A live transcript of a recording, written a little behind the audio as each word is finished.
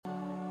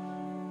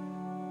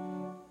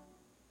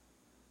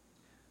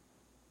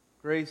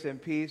Grace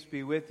and peace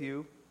be with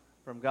you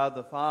from God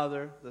the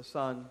Father, the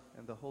Son,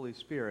 and the Holy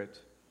Spirit.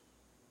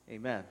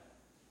 Amen.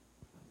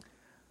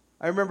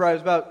 I remember I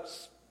was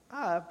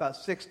about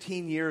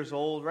 16 years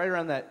old, right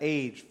around that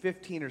age,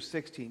 15 or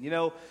 16. You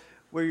know,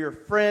 where your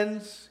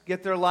friends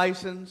get their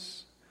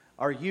license,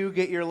 or you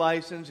get your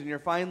license, and you're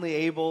finally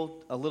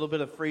able, a little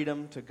bit of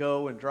freedom to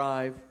go and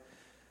drive.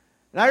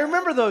 And I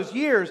remember those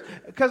years,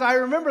 because I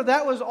remember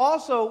that was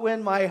also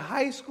when my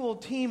high school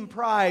team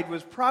pride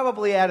was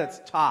probably at its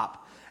top,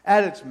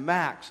 at its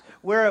max,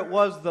 where it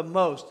was the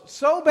most.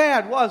 So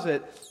bad was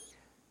it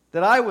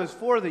that I was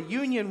for the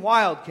Union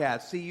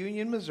Wildcats, see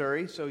Union,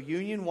 Missouri, so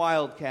Union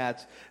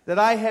Wildcats, that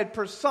I had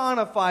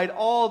personified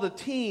all the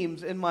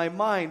teams in my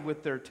mind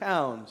with their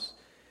towns.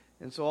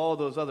 And so all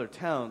those other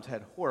towns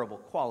had horrible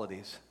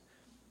qualities.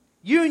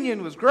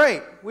 Union was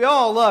great. We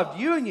all loved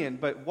Union,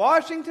 but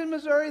Washington,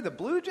 Missouri, the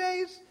Blue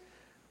Jays,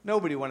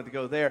 nobody wanted to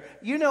go there.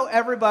 You know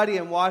everybody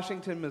in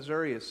Washington,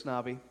 Missouri is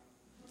snobby.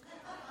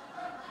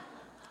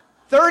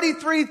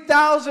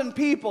 33,000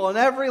 people, and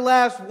every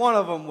last one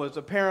of them was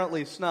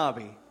apparently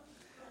snobby.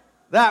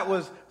 That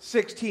was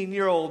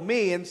 16-year-old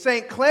me. In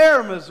St.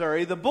 Clair,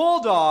 Missouri, the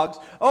Bulldogs,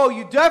 oh,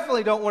 you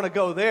definitely don't want to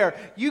go there.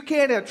 You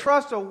can't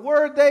trust a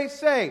word they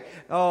say.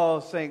 Oh,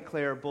 St.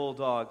 Clair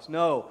Bulldogs.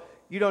 No,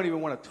 you don't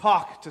even want to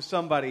talk to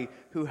somebody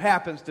who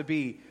happens to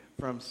be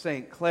from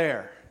St.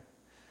 Clair.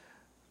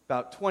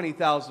 About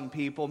 20,000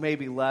 people,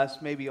 maybe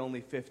less, maybe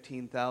only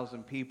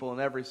 15,000 people, and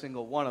every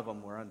single one of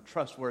them were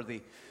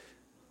untrustworthy.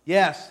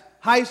 Yes,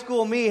 high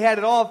school me had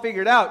it all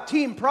figured out.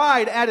 Team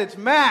pride at its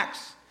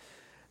max.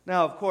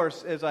 Now, of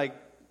course, as I,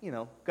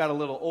 got a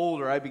little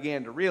older, I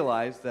began to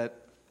realize that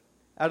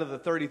out of the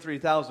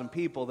 33,000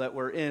 people that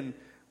were in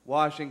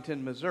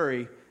Washington,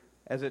 Missouri,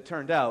 as it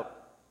turned out,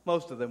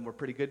 most of them were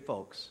pretty good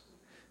folks.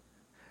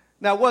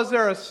 Now, was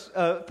there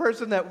a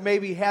person that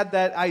maybe had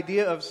that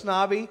idea of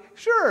snobby?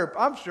 Sure,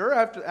 I'm sure.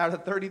 Out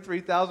of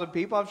 33,000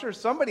 people, I'm sure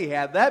somebody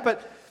had that,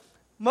 but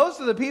most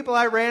of the people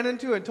I ran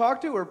into and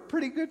talked to were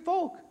pretty good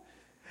folk.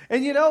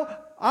 And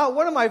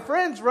one of my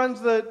friends runs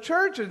the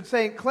church in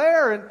St.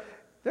 Clair, and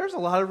there's a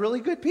lot of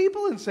really good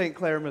people in St.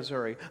 Clair,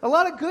 Missouri. A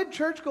lot of good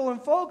church-going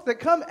folk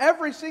that come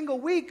every single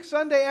week,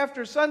 Sunday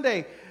after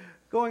Sunday,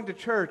 going to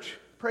church,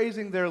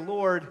 praising their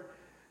Lord,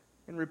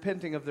 and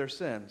repenting of their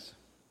sins.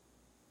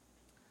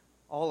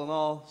 All in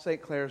all,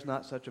 St. Clair's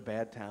not such a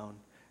bad town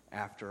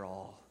after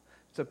all.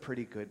 It's a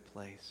pretty good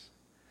place.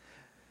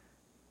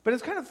 But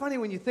it's kind of funny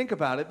when you think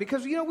about it,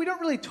 because, we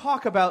don't really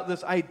talk about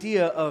this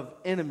idea of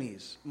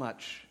enemies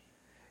much.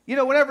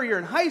 Whenever you're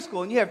in high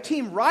school and you have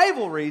team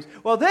rivalries,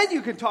 well, then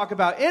you can talk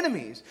about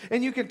enemies.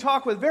 And you can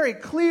talk with very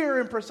clear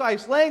and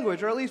precise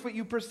language, or at least what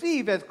you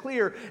perceive as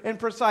clear and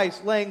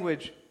precise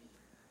language.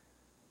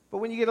 But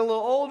when you get a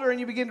little older and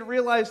you begin to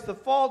realize the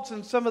faults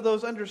in some of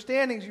those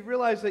understandings, you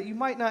realize that you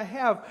might not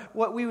have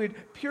what we would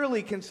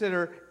purely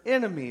consider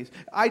enemies.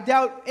 I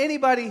doubt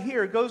anybody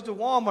here goes to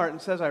Walmart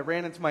and says, I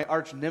ran into my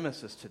arch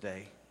nemesis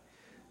today.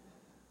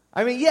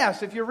 I mean,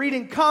 yes, if you're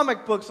reading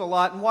comic books a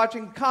lot and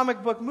watching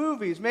comic book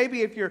movies,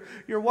 maybe if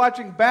you're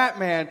watching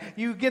Batman,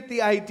 you get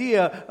the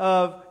idea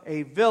of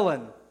a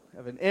villain,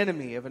 of an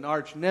enemy, of an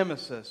arch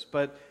nemesis.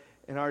 But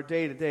in our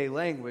day-to-day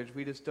language,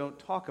 we just don't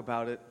talk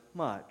about it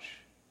much.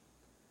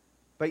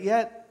 But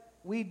yet,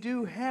 we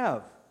do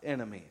have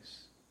enemies.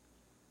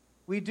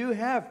 We do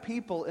have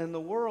people in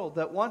the world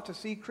that want to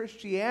see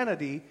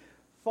Christianity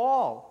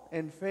fall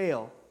and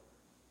fail.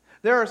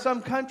 There are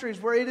some countries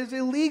where it is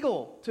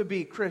illegal to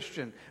be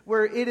Christian,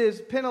 where it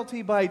is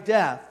penalty by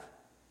death.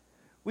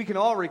 We can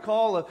all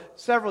recall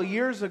several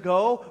years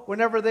ago,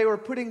 whenever they were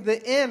putting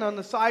the N on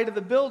the side of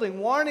the building,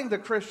 warning the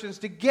Christians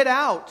to get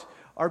out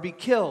or be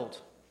killed.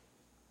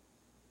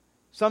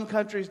 Some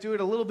countries do it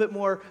a little bit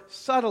more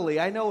subtly.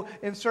 I know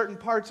in certain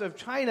parts of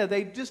China,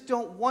 they just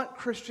don't want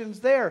Christians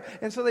there.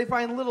 And so they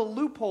find little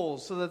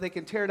loopholes so that they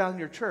can tear down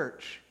your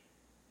church.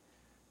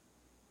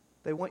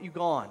 They want you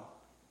gone.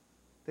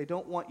 They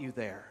don't want you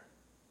there.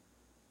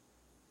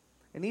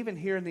 And even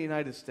here in the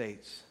United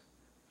States,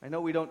 I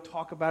know we don't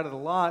talk about it a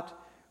lot.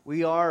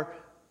 We are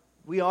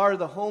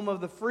the home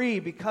of the free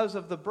because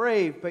of the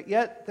brave, but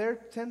yet there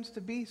tends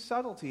to be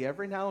subtlety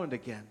every now and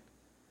again.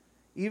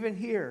 Even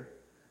here,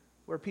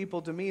 where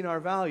people demean our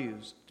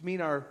values,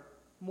 demean our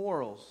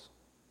morals,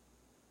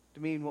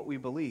 demean what we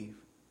believe.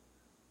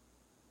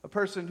 A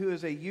person who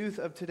is a youth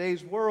of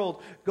today's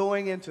world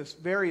going into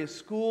various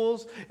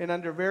schools and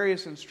under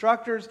various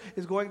instructors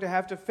is going to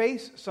have to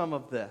face some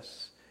of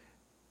this.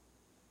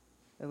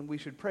 And we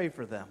should pray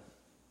for them.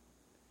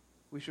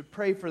 We should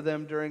pray for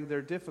them during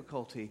their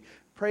difficulty.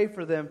 Pray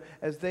for them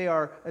as they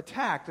are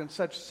attacked in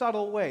such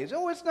subtle ways.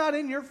 Oh, it's not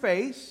in your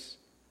face,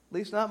 at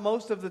least not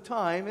most of the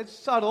time. It's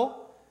subtle.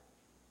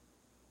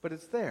 But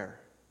it's there.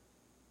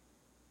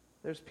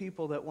 There's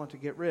people that want to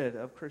get rid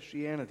of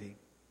Christianity.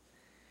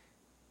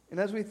 And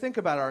as we think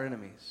about our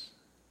enemies,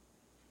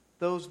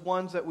 those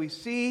ones that we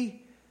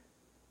see,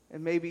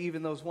 and maybe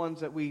even those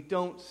ones that we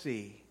don't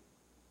see,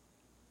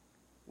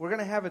 we're going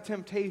to have a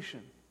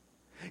temptation.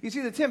 You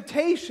see, the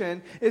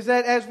temptation is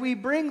that as we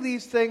bring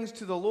these things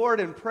to the Lord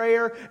in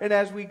prayer, and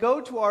as we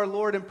go to our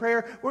Lord in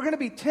prayer, we're going to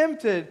be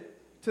tempted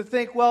to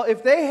think, well,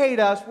 if they hate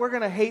us, we're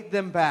going to hate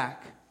them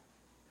back.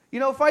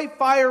 Fight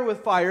fire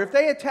with fire. If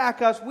they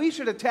attack us, we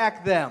should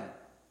attack them.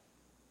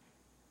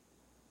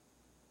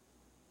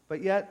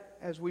 But yet,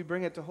 as we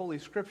bring it to Holy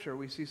Scripture,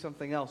 we see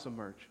something else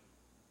emerge.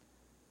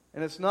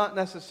 And it's not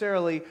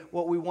necessarily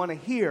what we want to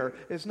hear.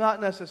 It's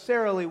not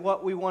necessarily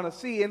what we want to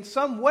see. In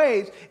some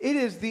ways, it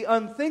is the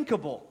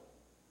unthinkable.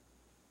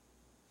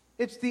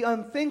 It's the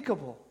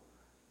unthinkable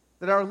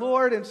that our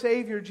Lord and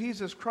Savior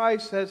Jesus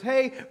Christ says,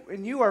 hey,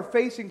 when you are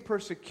facing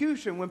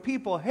persecution, when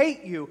people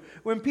hate you,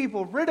 when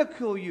people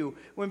ridicule you,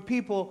 when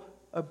people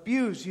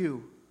abuse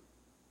you,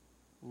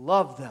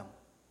 love them.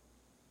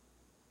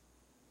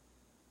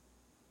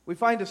 We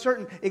find a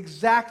certain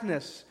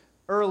exactness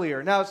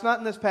earlier. Now, it's not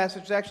in this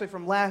passage. It's actually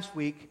from last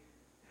week,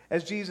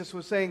 as Jesus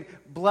was saying,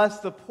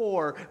 bless the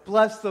poor,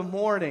 bless the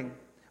mourning,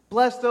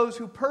 bless those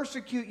who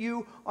persecute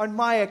you on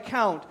my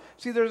account.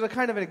 See, there's a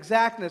kind of an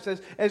exactness.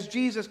 As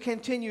Jesus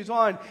continues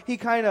on, he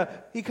kind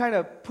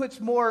of puts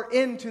more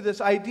into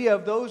this idea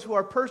of those who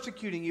are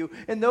persecuting you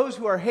and those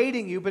who are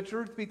hating you. But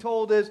truth be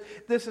told is,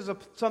 this is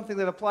something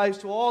that applies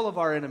to all of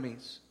our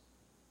enemies.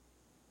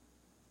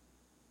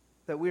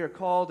 That we are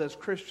called as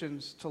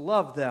Christians to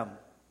love them,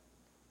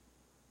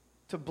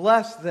 to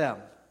bless them,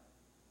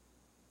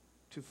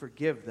 to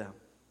forgive them.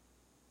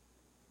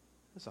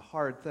 It's a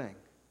hard thing.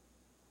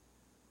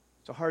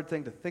 It's a hard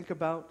thing to think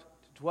about,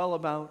 to dwell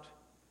about.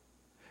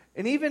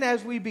 And even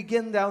as we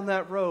begin down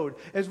that road,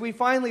 as we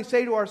finally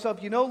say to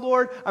ourselves,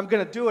 Lord, I'm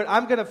going to do it.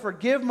 I'm going to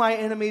forgive my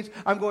enemies.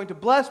 I'm going to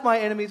bless my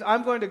enemies.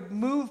 I'm going to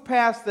move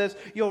past this.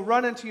 You'll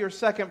run into your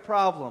second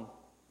problem.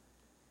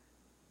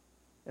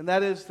 And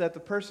that is that the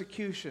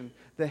persecution,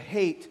 the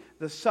hate,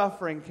 the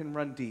suffering can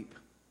run deep.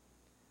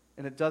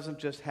 And it doesn't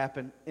just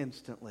happen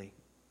instantly.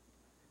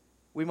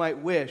 We might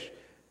wish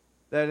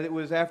that it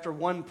was after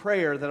one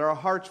prayer that our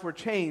hearts were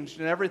changed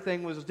and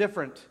everything was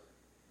different.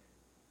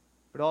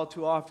 But all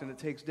too often it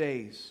takes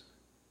days,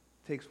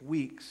 it takes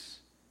weeks,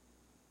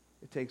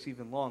 it takes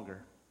even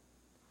longer.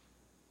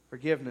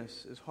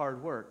 Forgiveness is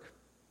hard work.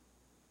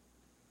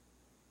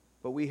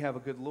 But we have a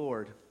good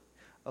Lord,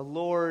 a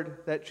Lord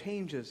that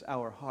changes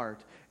our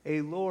heart,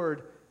 a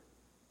Lord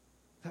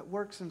that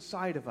works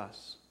inside of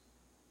us,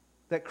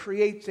 that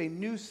creates a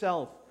new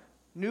self,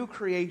 new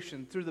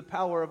creation through the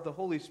power of the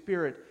Holy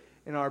Spirit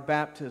in our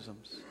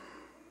baptisms.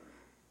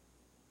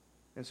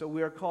 And so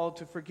we are called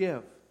to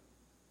forgive.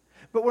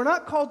 But we're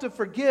not called to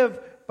forgive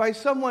by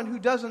someone who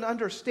doesn't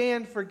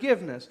understand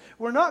forgiveness.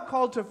 We're not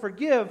called to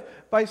forgive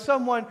by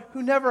someone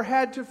who never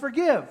had to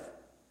forgive.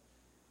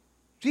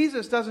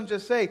 Jesus doesn't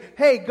just say,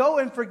 hey, go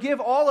and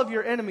forgive all of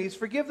your enemies,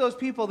 forgive those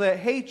people that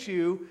hate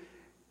you,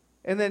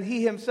 and then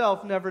he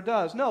himself never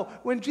does. No,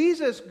 when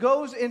Jesus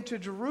goes into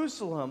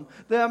Jerusalem,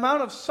 the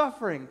amount of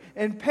suffering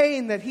and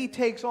pain that he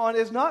takes on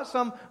is not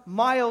some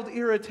mild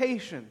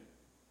irritation,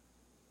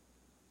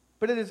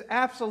 but it is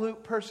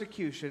absolute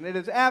persecution. It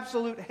is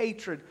absolute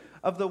hatred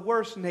of the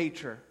worst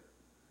nature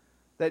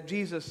that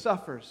Jesus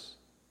suffers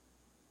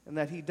and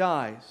that he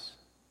dies.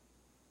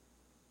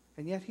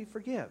 And yet he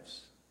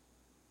forgives.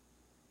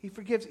 He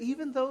forgives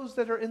even those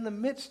that are in the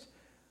midst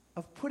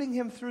of putting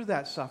him through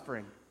that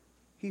suffering.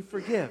 He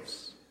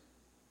forgives.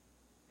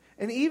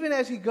 And even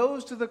as he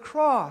goes to the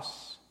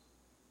cross,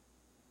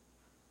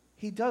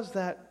 he does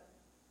that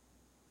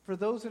for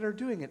those that are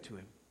doing it to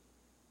him.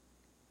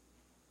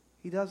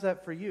 He does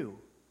that for you.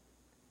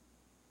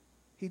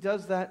 He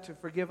does that to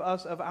forgive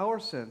us of our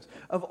sins,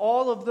 of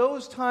all of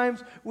those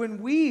times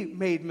when we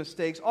made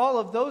mistakes, all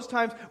of those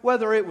times,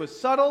 whether it was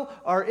subtle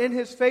or in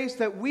his face,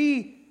 that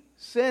we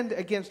sinned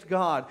against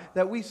God,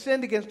 that we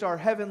sinned against our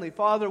Heavenly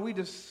Father,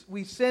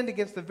 we sinned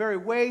against the very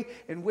way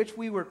in which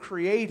we were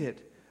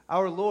created.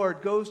 Our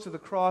Lord goes to the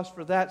cross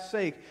for that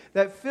sake,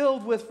 that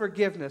filled with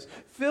forgiveness,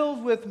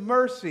 filled with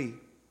mercy,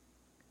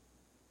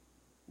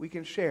 we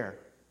can share.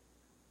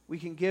 We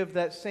can give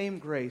that same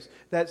grace,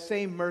 that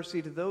same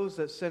mercy to those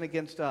that sin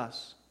against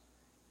us,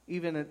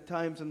 even at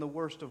times in the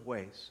worst of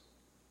ways,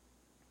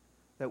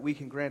 that we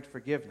can grant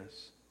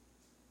forgiveness.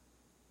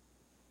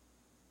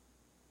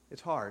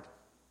 It's hard.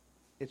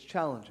 It's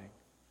challenging.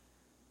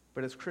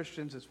 But as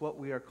Christians, it's what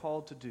we are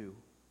called to do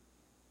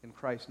in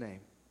Christ's name.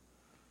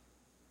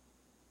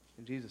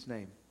 In Jesus'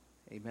 name,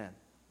 amen.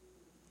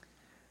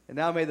 And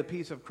now may the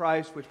peace of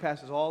Christ, which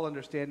passes all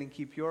understanding,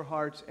 keep your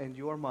hearts and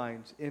your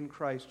minds in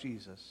Christ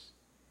Jesus.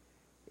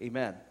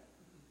 Amen.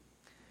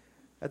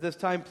 At this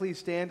time, please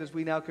stand as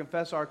we now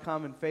confess our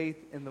common faith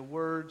in the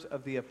words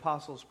of the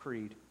Apostles'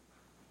 Creed.